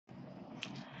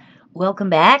Welcome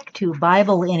back to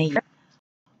Bible in a Year.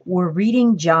 We're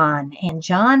reading John, and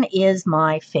John is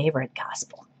my favorite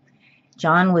gospel.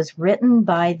 John was written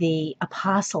by the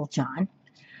Apostle John,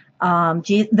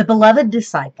 the beloved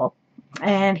disciple,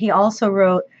 and he also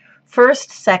wrote 1st,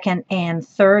 2nd, and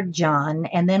 3rd John,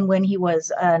 and then when he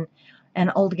was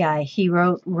an old guy, he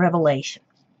wrote Revelation.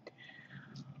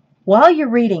 While you're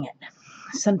reading it,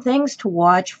 some things to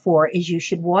watch for is you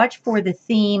should watch for the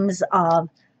themes of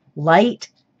light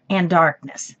and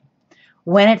darkness.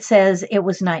 When it says it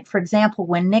was night, for example,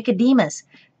 when Nicodemus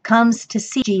comes to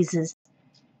see Jesus,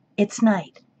 it's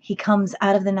night. He comes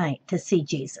out of the night to see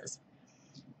Jesus.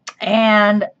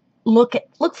 And look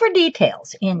for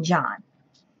details in John.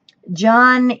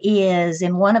 John is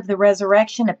in one of the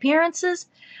resurrection appearances.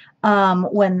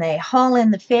 When they haul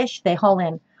in the fish, they haul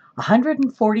in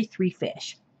 143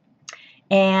 fish.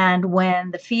 And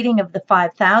when the feeding of the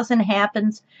 5,000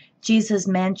 happens,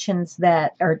 John mentions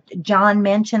that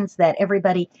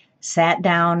everybody sat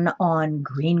down on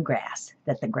green grass,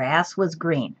 that the grass was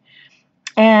green.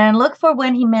 And look for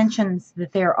when he mentions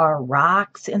that there are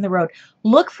rocks in the road.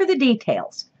 Look for the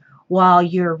details while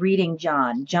you're reading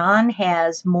John. John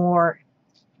has more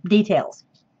details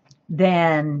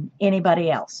than anybody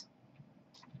else.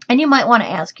 And you might want to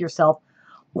ask yourself,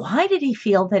 why did he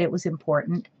feel that it was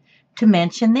important to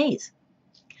mention these?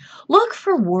 Look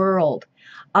for world.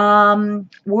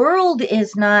 World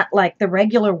is not like the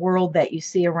regular world that you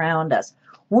see around us.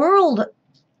 World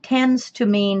tends to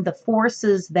mean the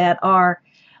forces that are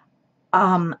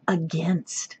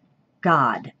against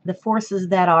God, the forces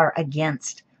that are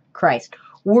against Christ.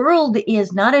 World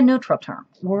is not a neutral term.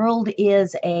 World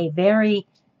is a very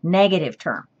negative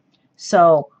term.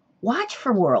 So watch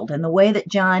for world and the way that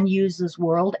John uses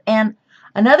world. And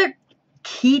another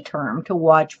key term to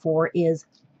watch for is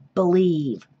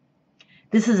believe.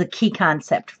 This is a key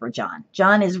concept for John.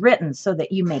 John is written so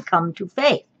that you may come to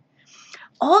faith.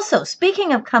 Also,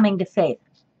 speaking of coming to faith,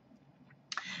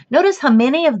 notice how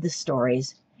many of the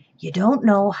stories you don't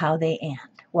know how they end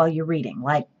while you're reading,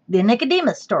 like the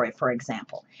Nicodemus story, for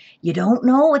example. You don't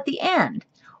know at the end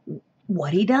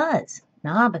what he does.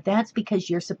 No, but that's because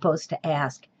you're supposed to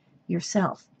ask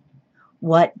yourself,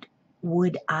 what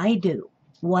would I do?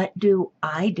 What do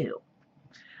I do?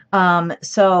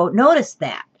 So notice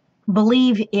that.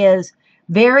 Believe is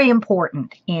very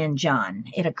important in John.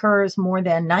 It occurs more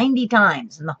than 90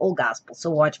 times in the whole gospel, so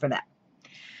watch for that.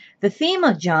 The theme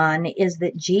of John is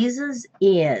that Jesus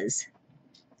is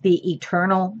the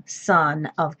eternal Son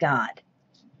of God.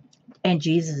 And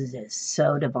Jesus is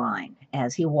so divine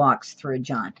as he walks through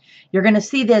John. You're going to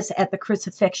see this at the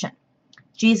crucifixion.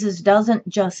 Jesus doesn't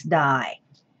just die.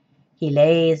 He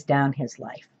lays down his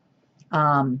life.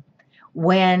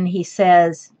 When he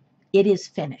says, it is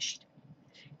finished,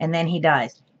 and then he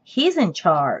dies, he's in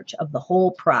charge of the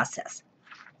whole process.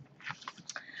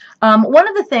 One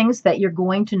of the things that you're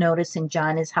going to notice in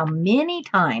John is how many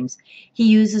times he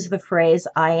uses the phrase,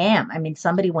 I am. I mean,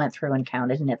 somebody went through and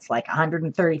counted, and it's like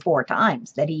 134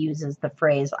 times that he uses the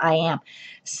phrase, I am.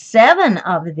 7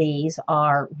 of these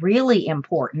are really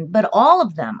important, but all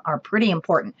of them are pretty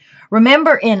important.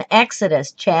 Remember in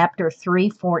Exodus chapter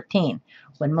 3:14,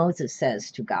 when Moses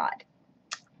says to God,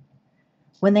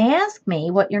 when they ask me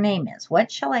what your name is,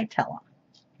 what shall I tell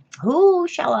them? Who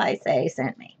shall I say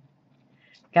sent me?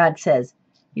 God says,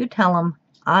 you tell them,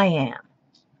 I am.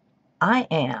 I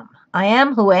am. I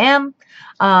am who am.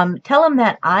 Tell them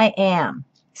that I am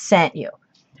sent you.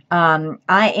 I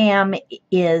am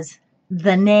is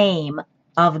the name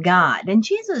of God. And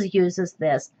Jesus uses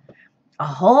this a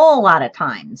whole lot of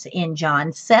times in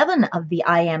John. 7 of the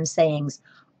I am sayings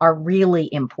are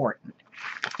really important.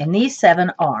 And these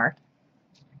 7 are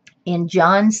in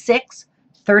John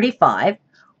 6:35,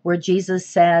 where Jesus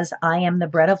says, I am the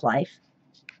bread of life.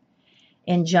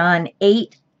 In John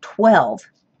 8:12,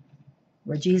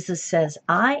 where Jesus says,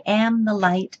 I am the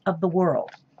light of the world.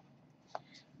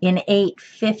 In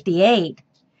 8:58,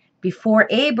 before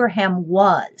Abraham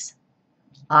was,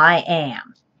 I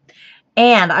am.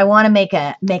 And I want to make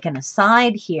an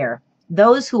aside here.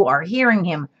 Those who are hearing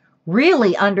him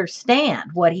really understand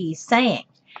what he's saying.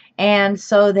 And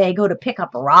so they go to pick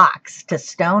up rocks to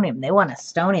stone him. They want to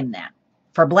stone him then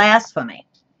for blasphemy.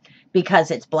 Because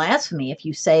it's blasphemy if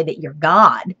you say that you're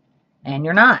God and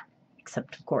you're not.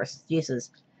 Except, of course,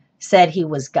 Jesus said he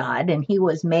was God and he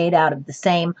was made out of the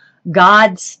same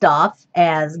God stuff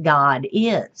as God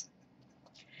is.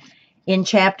 In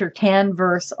chapter 10,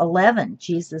 verse 11,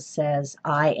 Jesus says,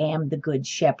 I am the good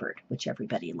shepherd, which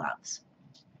everybody loves.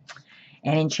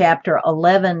 And in chapter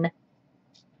 11,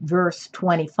 verse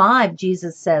 25,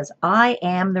 Jesus says, I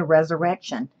am the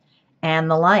resurrection and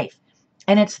the life.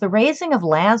 And it's the raising of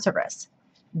Lazarus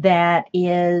that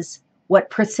is what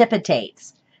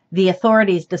precipitates the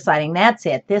authorities deciding, that's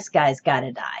it, this guy's got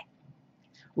to die.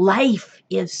 Life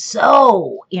is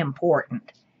so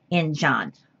important in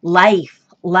John. Life,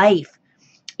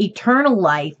 eternal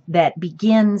life that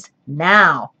begins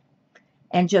now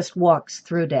and just walks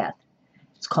through death.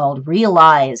 It's called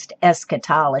realized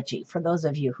eschatology, for those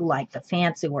of you who like the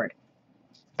fancy word.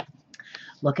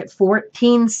 Look at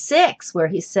 14:6, where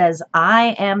he says,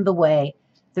 I am the way,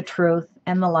 the truth,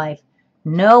 and the life.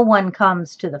 No one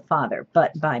comes to the Father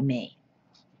but by me.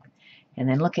 And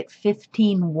then look at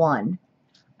 15:1,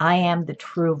 I am the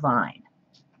true vine.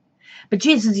 But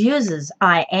Jesus uses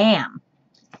I am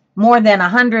more than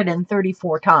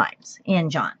 134 times in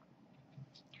John.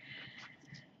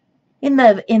 In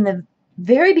the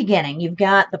very beginning, you've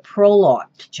got the prologue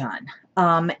to John.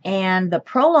 And the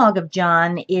prologue of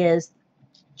John is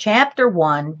chapter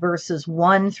 1, verses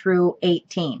 1 through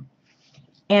 18.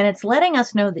 And it's letting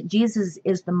us know that Jesus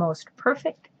is the most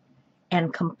perfect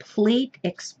and complete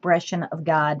expression of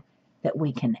God that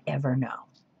we can ever know.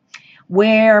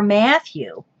 Where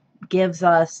Matthew gives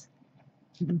us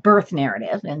the birth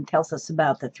narrative and tells us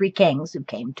about the three kings who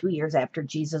came 2 years after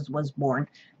Jesus was born,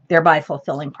 thereby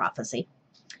fulfilling prophecy.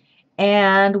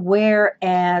 And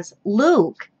whereas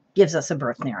Luke gives us a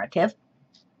birth narrative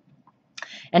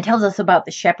and tells us about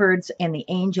the shepherds and the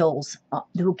angels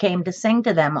who came to sing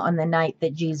to them on the night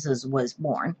that Jesus was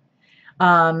born.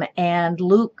 And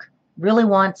Luke really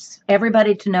wants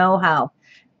everybody to know how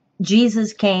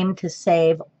Jesus came to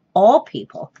save all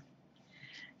people.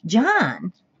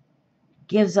 John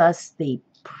gives us the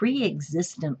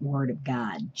pre-existent Word of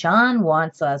God. John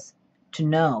wants us to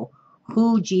know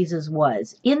who Jesus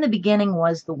was. In the beginning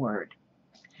was the Word,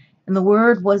 and the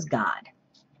Word was God,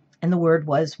 and the Word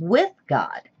was with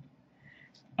God.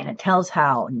 And it tells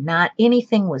how not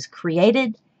anything was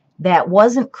created that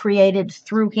wasn't created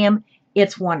through him.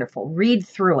 It's wonderful. Read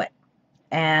through it.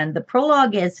 And the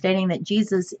prologue is stating that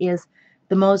Jesus is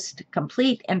the most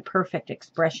complete and perfect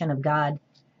expression of God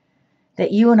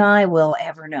that you and I will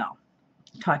ever know.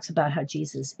 It talks about how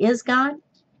Jesus is God.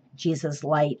 Jesus'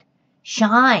 light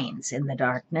shines in the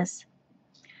darkness.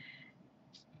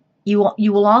 You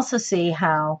will also see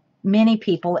how many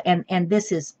people, and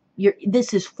this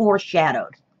is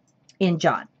foreshadowed in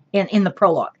John, in the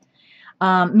prologue.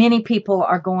 Many people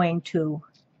are going to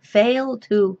fail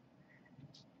to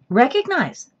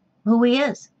recognize who he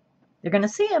is. They're going to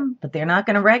see him, but they're not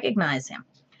going to recognize him.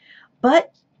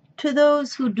 But to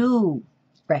those who do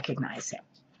recognize him,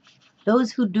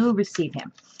 those who do receive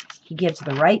him, he gives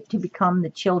the right to become the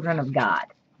children of God.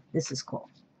 This is cool.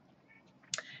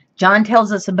 John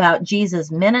tells us about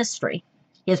Jesus' ministry,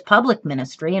 his public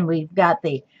ministry, and we've got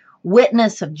the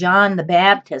witness of John the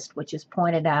Baptist, which is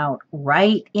pointed out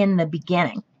right in the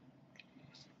beginning.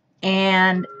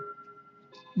 And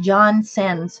John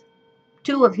sends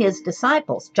two of his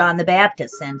disciples. John the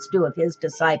Baptist sends two of his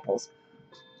disciples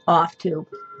off to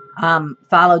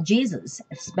follow Jesus,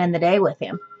 spend the day with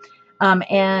him.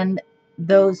 And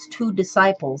those two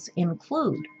disciples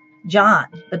include John,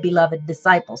 the beloved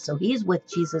disciple. So he's with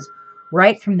Jesus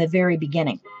right from the very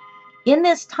beginning. In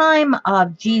this time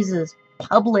of Jesus'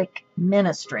 public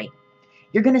ministry,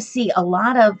 you're going to see a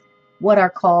lot of what are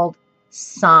called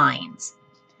signs.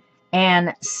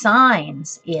 And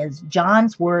signs is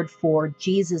John's word for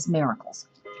Jesus' miracles.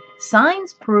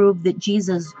 Signs prove that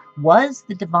Jesus was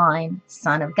the divine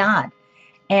Son of God.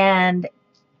 And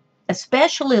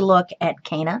especially look at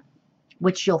Cana,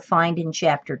 which you'll find in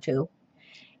chapter 2.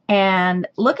 And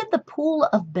look at the pool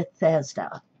of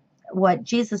Bethesda, what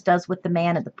Jesus does with the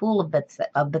man at the pool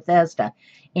of Bethesda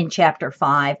in chapter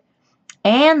 5,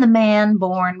 and the man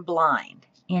born blind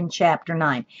in chapter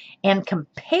 9. And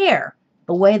compare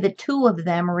the way the two of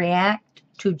them react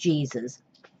to Jesus.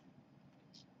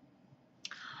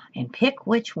 And pick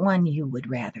which one you would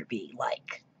rather be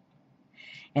like.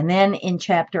 And then in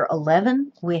chapter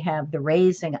 11, we have the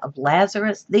raising of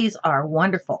Lazarus. These are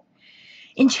wonderful.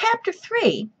 In chapter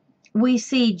 3, we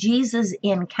see Jesus'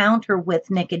 encounter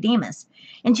with Nicodemus.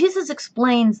 And Jesus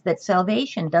explains that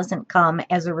salvation doesn't come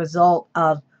as a result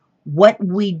of what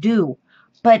we do,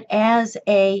 but as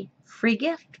a free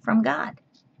gift from God.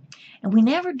 And we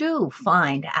never do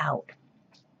find out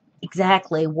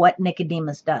exactly what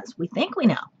Nicodemus does. We think we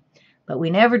know, but we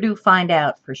never do find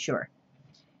out for sure.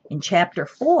 In chapter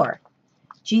 4,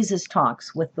 Jesus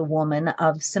talks with the woman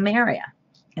of Samaria,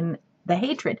 and the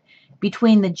hatred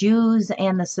between the Jews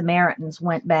and the Samaritans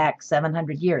went back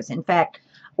 700 years. In fact,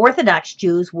 Orthodox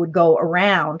Jews would go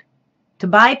around to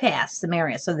bypass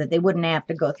Samaria so that they wouldn't have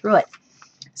to go through it.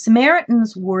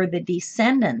 Samaritans were the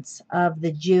descendants of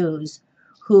the Jews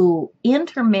who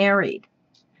intermarried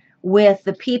with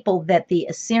the people that the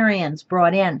Assyrians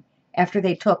brought in after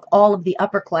they took all of the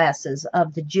upper classes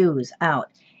of the Jews out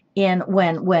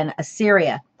when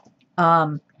Assyria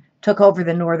took over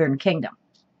the northern kingdom.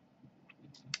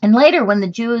 And later, when the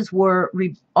Jews were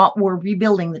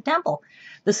rebuilding the temple,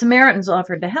 the Samaritans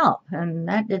offered to help, and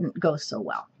that didn't go so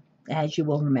well, as you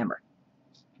will remember.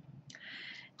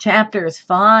 Chapters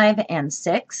 5 and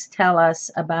 6 tell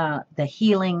us about the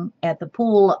healing at the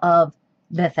pool of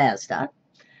Bethesda.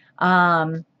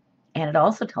 And it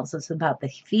also tells us about the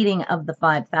feeding of the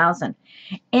 5,000.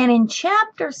 And in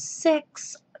chapter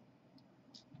 6,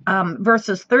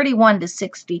 verses 31 to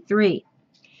 63,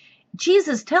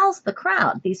 Jesus tells the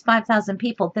crowd, these 5,000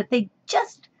 people, that they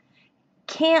just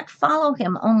can't follow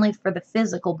him only for the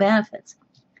physical benefits.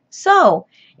 So,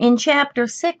 in chapter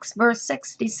 6, verse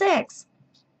 66,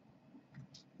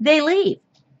 they leave.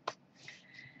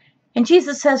 And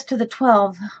Jesus says to the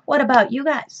 12, "What about you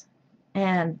guys?"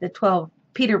 And the 12,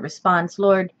 Peter responds,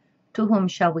 "Lord, to whom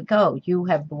shall we go? You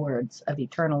have the words of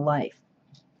eternal life."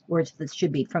 Words that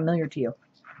should be familiar to you.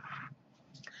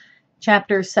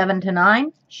 Chapters 7 to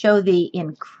 9 show the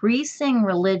increasing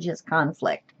religious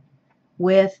conflict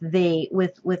with the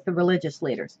religious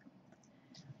leaders.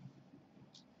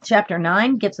 Chapter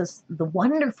 9 gives us the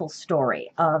wonderful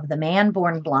story of the man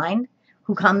born blind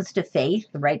who comes to faith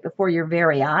right before your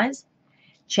very eyes.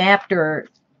 Chapter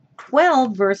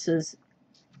 12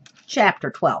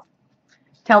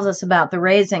 tells us about the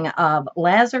raising of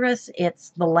Lazarus. It's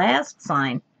the last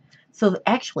sign. So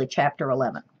actually chapter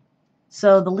 11.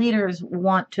 So the leaders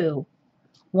want to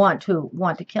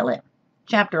kill him.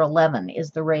 Chapter 11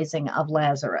 is the raising of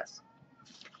Lazarus.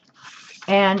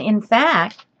 And in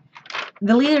fact,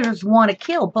 the leaders want to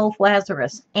kill both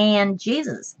Lazarus and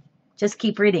Jesus. Just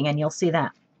keep reading and you'll see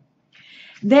that.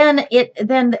 Then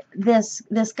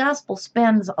this gospel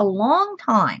spends a long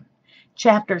time,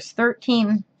 chapters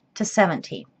 13 to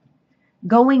 17,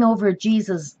 going over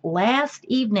Jesus' last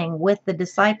evening with the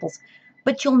disciples.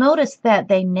 But you'll notice that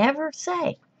they never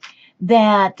say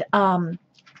that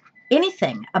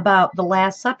anything about the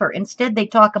Last Supper. Instead, they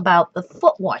talk about the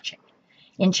foot washing.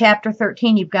 In chapter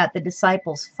 13, you've got the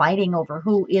disciples fighting over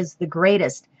who is the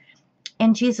greatest.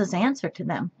 And Jesus' answer to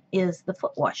them is the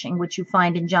foot washing, which you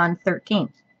find in John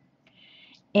 13.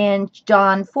 In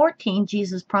John 14,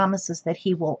 Jesus promises that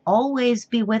he will always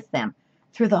be with them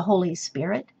through the Holy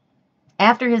Spirit.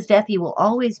 After his death, he will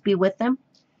always be with them.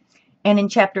 And in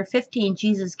chapter 15,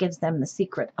 Jesus gives them the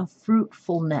secret of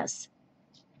fruitfulness,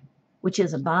 which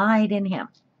is abide in him.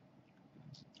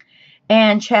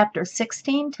 And chapter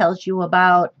 16 tells you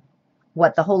about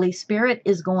what the Holy Spirit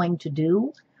is going to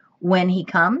do when he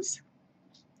comes.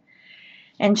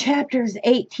 And chapters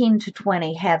 18 to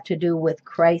 20 have to do with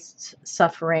Christ's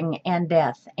suffering and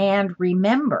death. And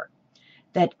remember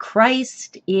that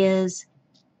Christ is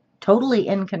totally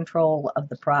in control of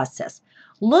the process.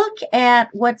 Look at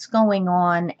what's going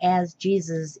on as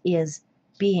Jesus is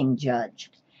being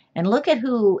judged. And look at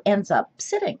who ends up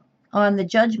sitting on the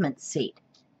judgment seat.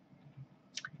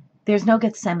 There's no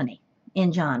Gethsemane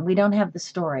in John. We don't have the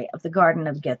story of the Garden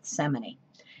of Gethsemane.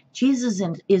 Jesus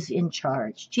is in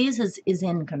charge. Jesus is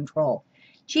in control.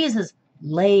 Jesus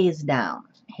lays down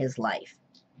his life.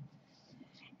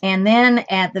 And then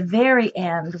at the very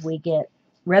end, we get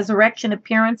resurrection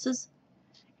appearances,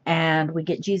 and we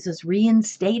get Jesus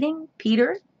reinstating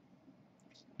Peter.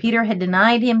 Peter had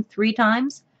denied him 3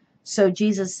 times, so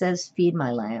Jesus says, "Feed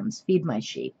my lambs, feed my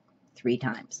sheep," 3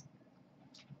 times.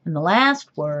 And the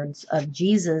last words of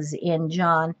Jesus in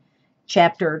John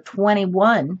chapter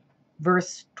 21,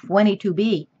 verse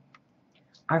 22b,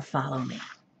 are "Follow me."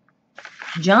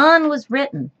 John was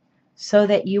written so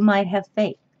that you might have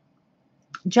faith.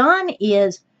 John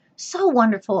is so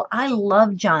wonderful. I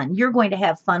love John. You're going to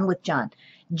have fun with John.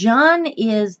 John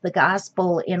is the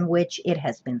gospel in which it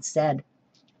has been said,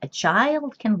 "A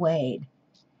child can wade,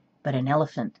 but an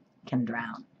elephant can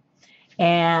drown."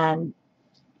 And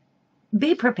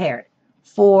be prepared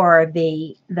for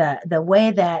the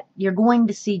way that you're going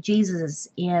to see Jesus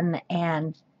in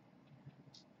an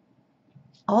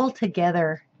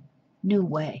altogether new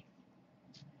way.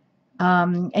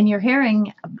 And you're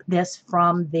hearing this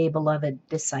from the beloved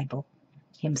disciple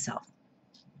himself.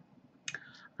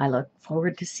 I look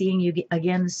forward to seeing you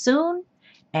again soon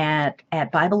at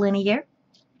Bible in a Year.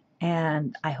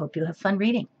 And I hope you have fun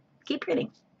reading. Keep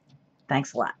reading.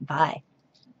 Thanks a lot. Bye.